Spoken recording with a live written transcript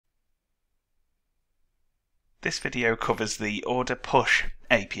This video covers the order push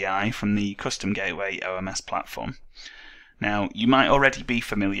API from the Custom Gateway OMS platform. Now, you might already be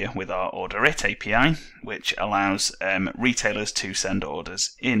familiar with our order it API, which allows retailers to send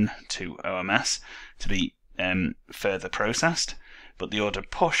orders in to OMS to be further processed. But the order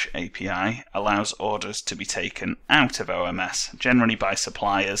push API allows orders to be taken out of OMS, generally by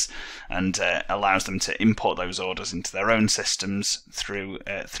suppliers, and allows them to import those orders into their own systems through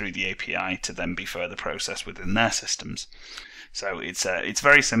the API to then be further processed within their systems. So it's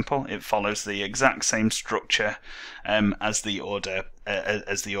very simple. It follows the exact same structure as the order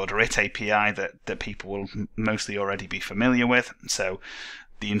it API that people will mostly already be familiar with. So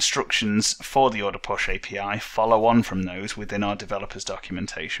the instructions for the order push API follow on from those within our developers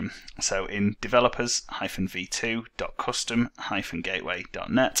documentation. So in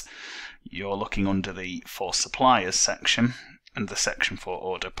developers-v2.custom-gateway.net, you're looking under the for suppliers section and the section for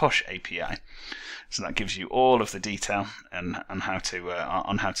order push API. So that gives you all of the detail and on how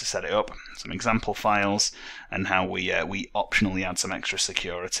to set it up, some example files, and how we optionally add some extra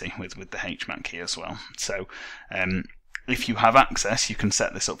security with the HMAC key as well. So if you have access, you can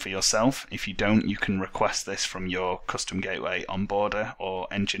set this up for yourself. If you don't, you can request this from your Custom Gateway onboarder or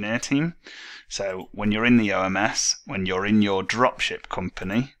engineer team. So when you're in the OMS, when you're in your dropship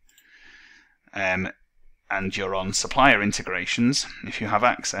company, and you're on supplier integrations, if you have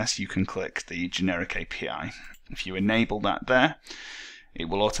access, you can click the generic API. If you enable that there, it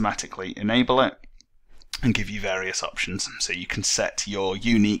will automatically enable it and give you various options. So you can set your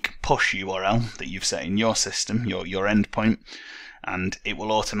unique push URL that you've set in your system, your endpoint, and it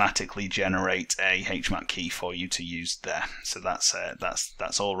will automatically generate a HMAC key for you to use there. So that's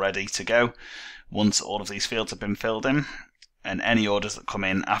all ready to go. Once all of these fields have been filled in, and any orders that come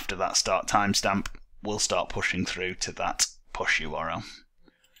in after that start timestamp will start pushing through to that push URL.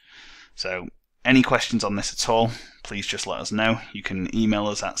 So any questions on this at all, please just let us know. You can email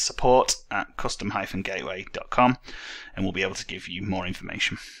us at support@custom-gateway.com and we'll be able to give you more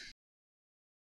information.